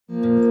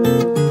Welcome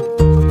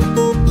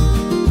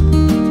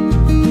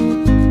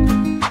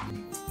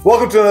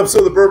to an episode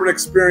of the Bourbon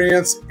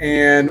Experience,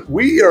 and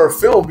we are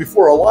filmed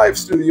before a live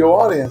studio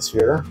audience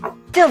here.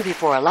 Filmed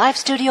before a live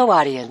studio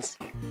audience.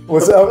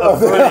 What's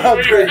up?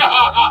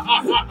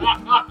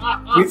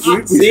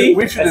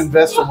 We should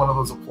invest in one of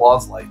those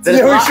applause lights.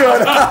 Yeah, we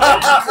should.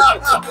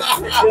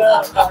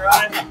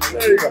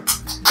 There you go.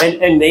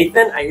 And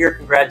Nathan, I hear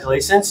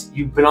congratulations.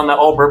 You've been on that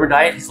all bourbon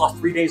diet. He's lost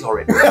 3 days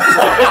already.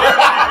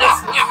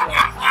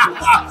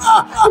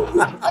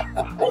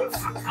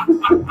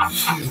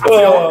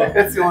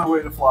 That's the only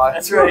way to fly.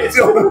 That's right.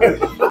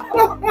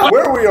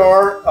 Where we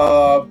are,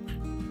 I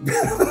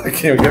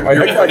can't get my.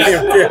 I can't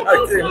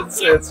even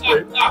say it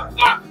straight.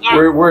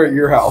 We're at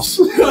your house.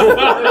 I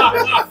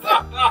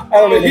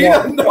don't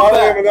even know. I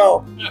don't even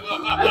know. I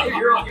think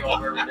you're on the all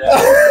bourbon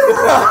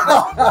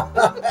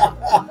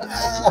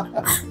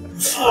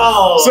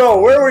diet. So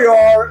where we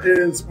are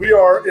is we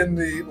are in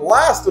the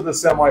last of the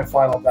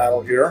semifinal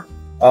battle here.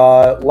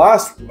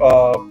 Last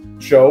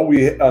show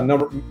we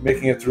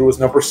making it through was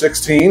number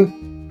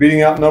 16,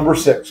 beating out number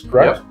 6,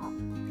 correct?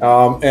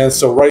 Yep. And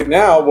so right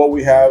now what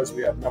we have is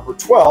we have number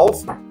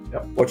 12,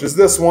 which is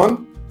this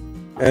one,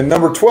 and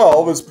number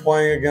 12 is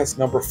playing against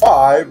number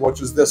 5,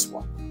 which is this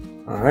one.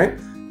 All right.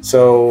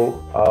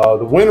 So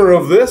the winner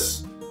of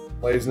this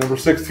plays number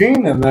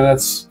 16, and then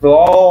it's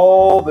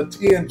all the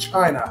tea in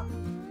China.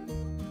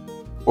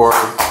 Or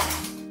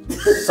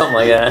Something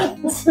like that.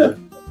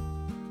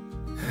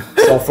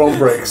 Cell phone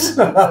breaks.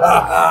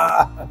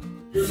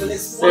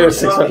 There's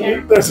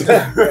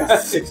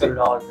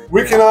 $600.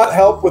 We cannot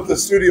help with the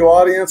studio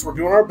audience. We're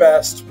doing our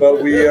best,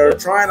 but we are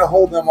trying to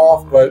hold them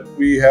off, but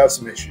we have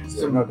some issues.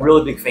 Some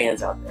really big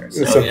fans out there.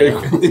 So, Some big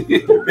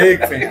fans. Big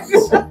fans.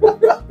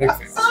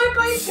 Sign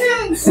my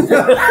pins!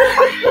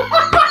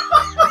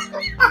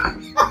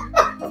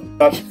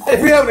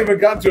 We haven't even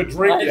gotten to a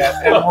drink yet,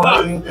 and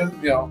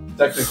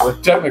we're,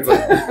 technically.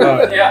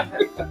 Yeah.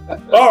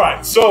 All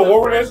right. So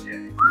what we're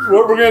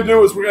gonna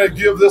do is we're gonna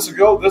give this a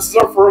go. This is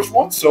our first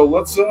one, so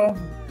let's give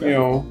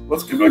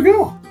it a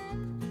go.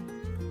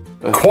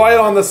 Quiet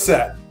on the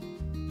set.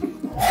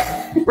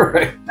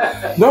 right.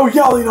 No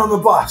yelling on the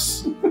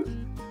bus.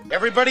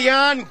 Everybody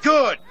on?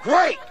 Good.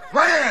 Great.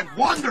 Grand.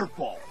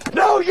 Wonderful.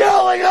 No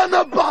yelling on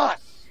the bus.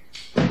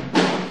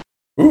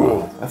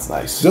 Ooh, That's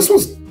nice. this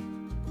was.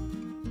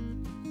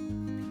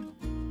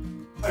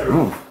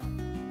 Ooh.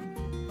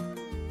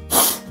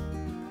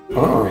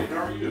 Oh.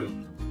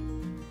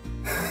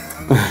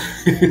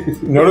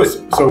 Notice,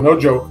 so no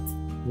joke.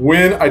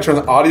 When I turn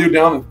the audio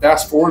down and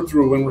fast forward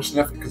through when we're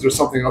sniffing, because there's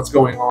something else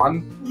going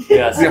on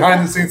Yes.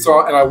 behind the scenes,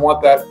 and I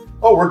want that.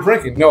 Oh, we're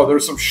drinking. No,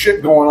 there's some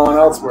shit going on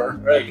elsewhere.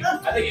 Right.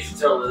 I think you should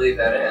totally leave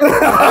that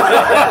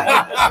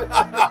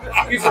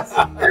in.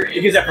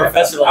 Use that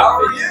professional. How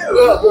are you?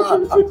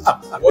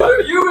 What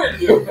have you been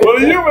doing? What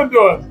have you been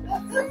doing?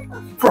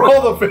 For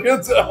all the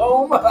fans at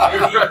home.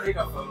 Maybe you take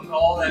a phone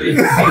call.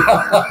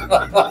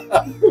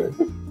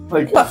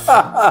 Like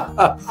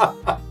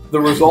the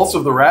results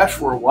of the rash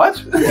were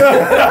what?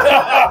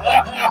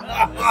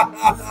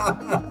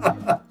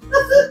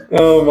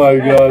 Oh my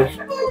gosh.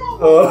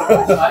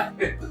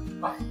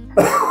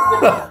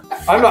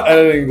 I'm not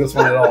editing this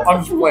one at all. I'm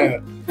just playing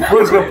it.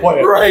 We're just gonna play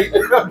it. Right.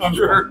 I'm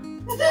sure.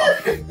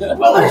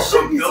 Well, I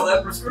should fill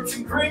that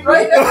prescription cream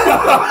right now.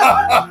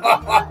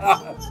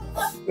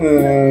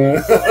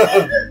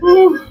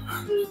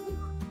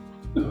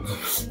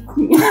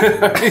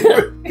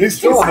 He's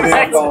still on the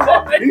damn phone.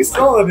 He's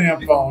still on the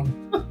damn phone.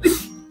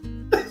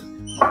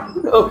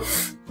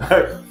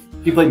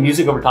 You play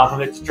music over top of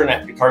it. Just turn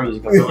that guitar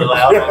music up really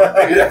loud.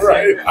 Yeah,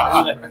 right.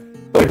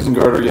 Legs and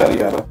garter, yada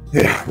yada.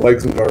 Yeah,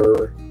 legs and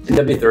garter.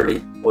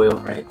 W30 oil,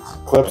 right?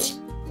 Clips.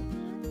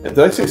 Did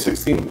I say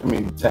 16? I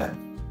mean 10.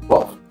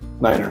 12.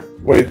 Niner.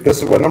 Wait,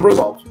 this is what number is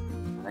it? 12.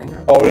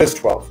 Oh, it is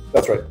 12.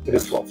 That's right. It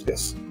is 12.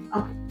 Yes.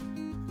 Okay.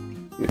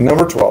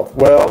 Number 12.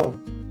 Well,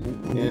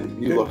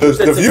 And you look.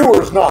 the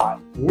viewer's not.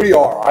 We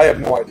are. I have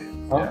no idea.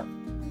 Huh? Yeah.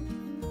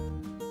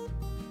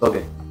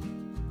 Okay.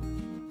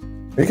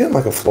 Are you getting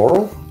like a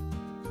floral?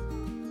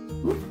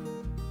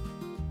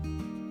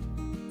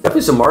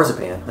 Definitely some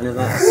marzipan. I know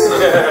that.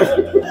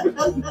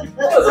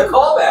 That was a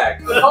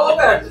callback. A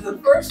callback to the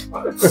first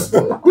one.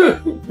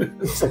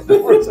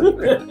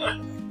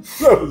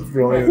 That was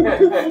brilliant.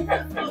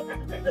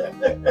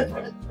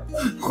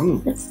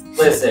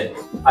 Listen,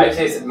 I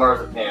tasted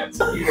marzipan.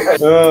 So you guys.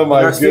 Oh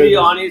my Our studio goodness.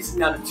 audience is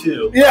down to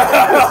 2.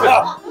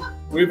 Yeah.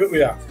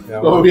 Yeah.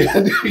 Oh, we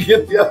had to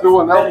get the other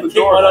one out the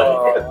door.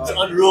 It was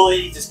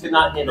unruly. He just could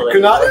not handle it.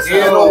 Could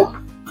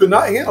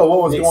not handle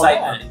what was the going on.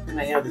 excitement. Couldn't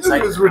handle the It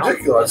excitement. was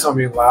ridiculous. I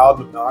mean, loud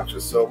and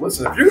obnoxious. So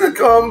listen, if you're going to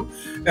come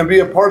and be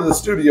a part of the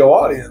studio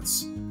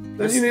audience,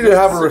 then you need to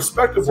have a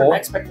respectable.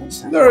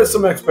 Expectation. There is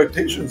some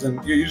expectations,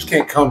 and you just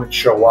can't come and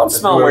show up.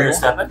 Smell and where do you're it.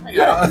 stepping.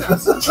 Yeah.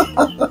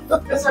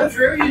 That's not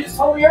true. You just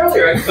told me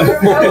earlier. I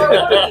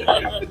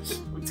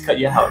could to cut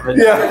you out. But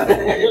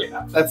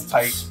Yeah. That's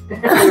tight. All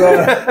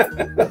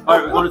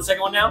right, we go to the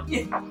second one now.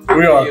 We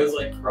are. He was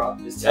like, crop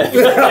this Yeah,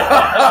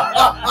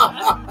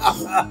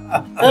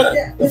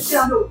 it's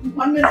down to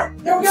 1 minute.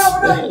 There we go.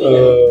 We're done.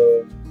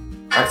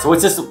 All right, so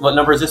what's this? What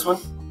number is this one?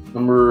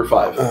 Number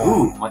 5.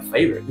 Ooh, my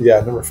favorite. Yeah,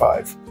 number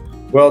 5.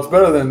 Well, it's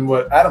better than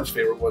what Adam's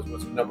favorite was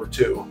number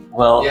 2.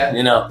 Well, Yeah.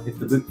 you know, if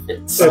the boot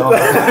fits. So.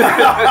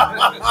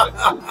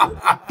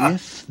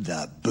 If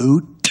the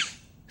boot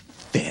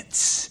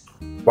fits.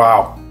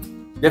 Wow,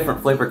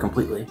 Different flavor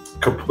completely.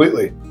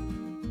 completely.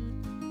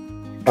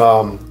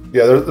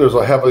 Yeah, there's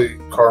a heavy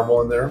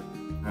caramel in there.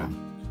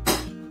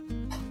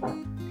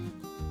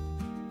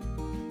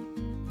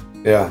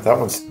 Yeah, that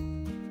one's.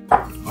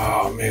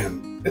 Oh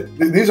man,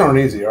 these aren't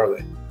easy, are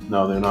they?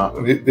 No, they're not.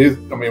 These,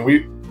 I mean,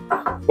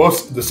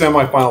 most the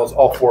semifinals,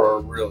 all 4 are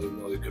really,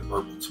 really good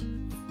bourbons.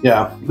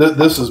 Yeah,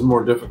 this is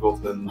more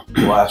difficult than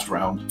the last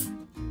round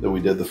that we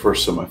did, the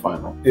first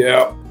semifinal.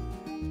 Yeah,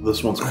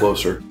 This one's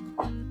closer.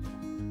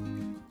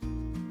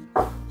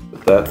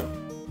 But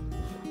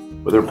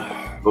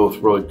they're both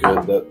really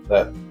good.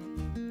 That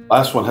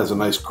last one has a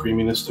nice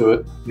creaminess to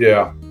it.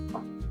 yeah.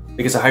 I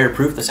think it's a higher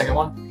proof, the second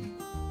one?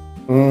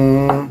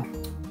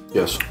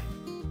 Yes.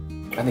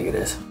 I think it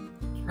is.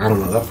 I don't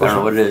know. That I first don't know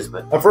one, what it is,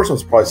 but that first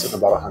one's probably sitting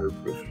about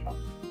 100 proof.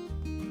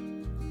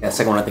 yeah, the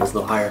second one I think is a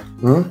little higher.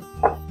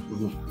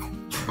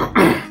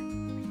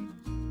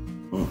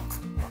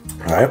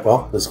 All right.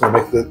 Well, this is gonna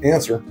make the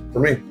answer for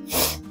me.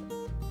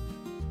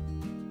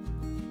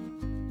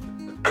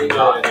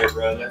 All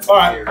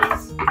right.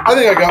 I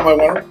think I got my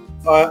winner.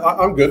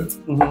 I'm good.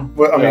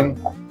 But, I mean,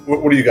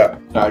 what do you got?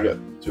 I got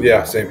 2.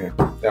 Yeah, same here.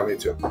 Yeah, me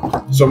too.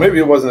 So maybe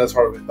it wasn't as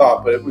hard as I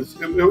thought, but it was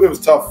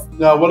tough.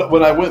 Now,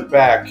 when I went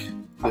back,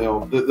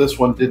 this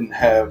one didn't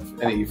have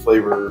any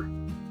flavor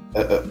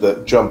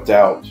that jumped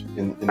out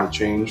in the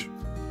change.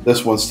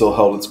 This one still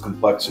held its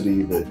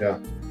complexity.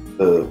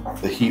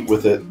 The heat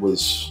with it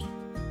was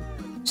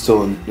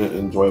still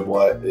enjoyable.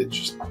 It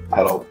just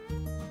had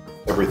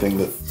everything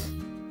that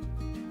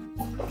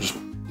just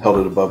held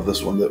it above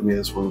this one. That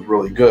this one was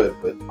really good,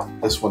 but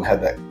this one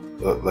had that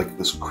like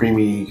this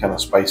creamy kind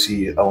of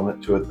spicy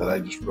element to it that I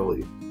just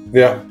really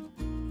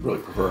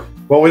prefer.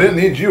 Well, we didn't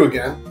need you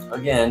again.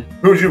 Again,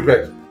 Who'd you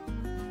pick?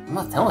 I'm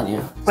not telling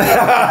you.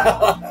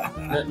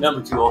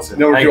 Number 2 also.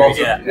 Number I 2 agree,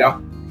 also. Yeah. Yeah.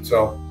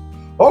 So,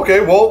 okay.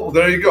 Well,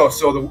 there you go.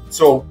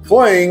 So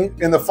playing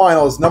in the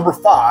final is number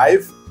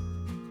 5,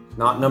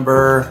 Not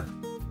number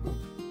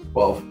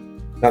 12.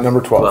 not number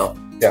 12. 12.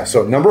 Yeah.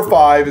 So number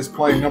 5 is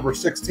playing number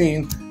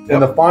 16 in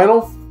the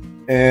final,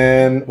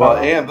 and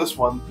And this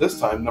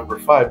time number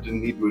 5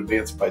 didn't need to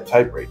advance by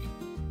tiebreak.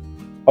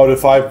 did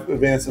 5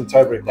 advance in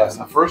tiebreak Yes,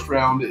 last the first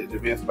round it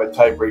advanced by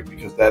tiebreak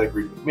because Dad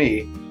agreed with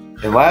me.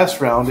 And last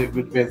round it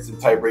advanced in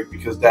tiebreak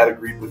because Dad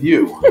agreed with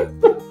you.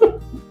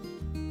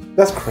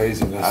 That's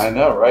craziness. I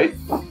know, right?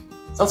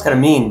 Sounds kind of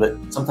mean, but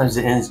sometimes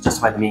the ends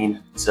justify the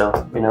mean. So,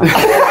 you know.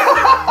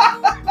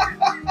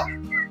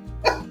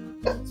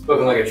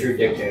 Spoken like a true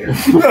dictator.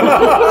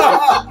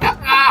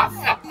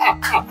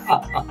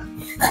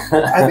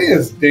 I think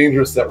it's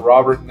dangerous that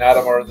Robert and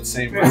Adam are in the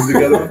same room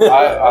together.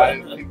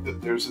 I think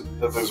that there's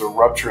a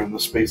rupture in the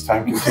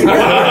space-time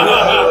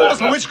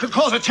continuum. Which could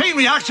cause a chain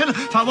reaction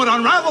that would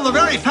unravel the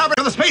very fabric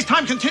of the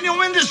space-time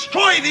continuum and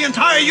destroy the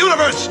entire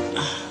universe.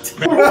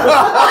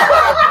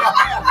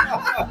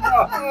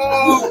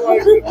 Oh my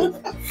goodness.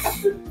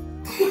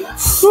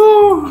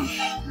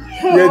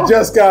 You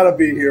just gotta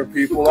be here,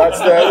 people. That's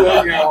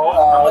that. You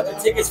know, the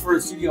tickets for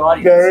a studio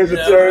audience. there is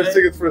right?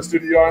 tickets for a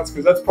studio audience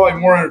because that's probably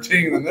more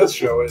entertaining than this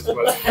show is.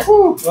 But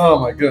oh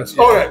my goodness.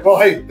 All right. Well,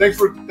 hey, thanks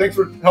for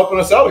helping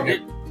us out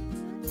again.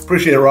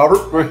 Appreciate it, Robert.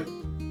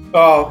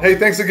 Hey,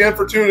 thanks again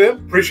for tuning in.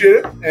 Appreciate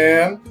it,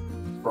 and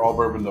For all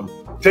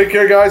bourbondom. take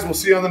care, guys. We'll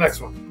see you on the next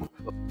one.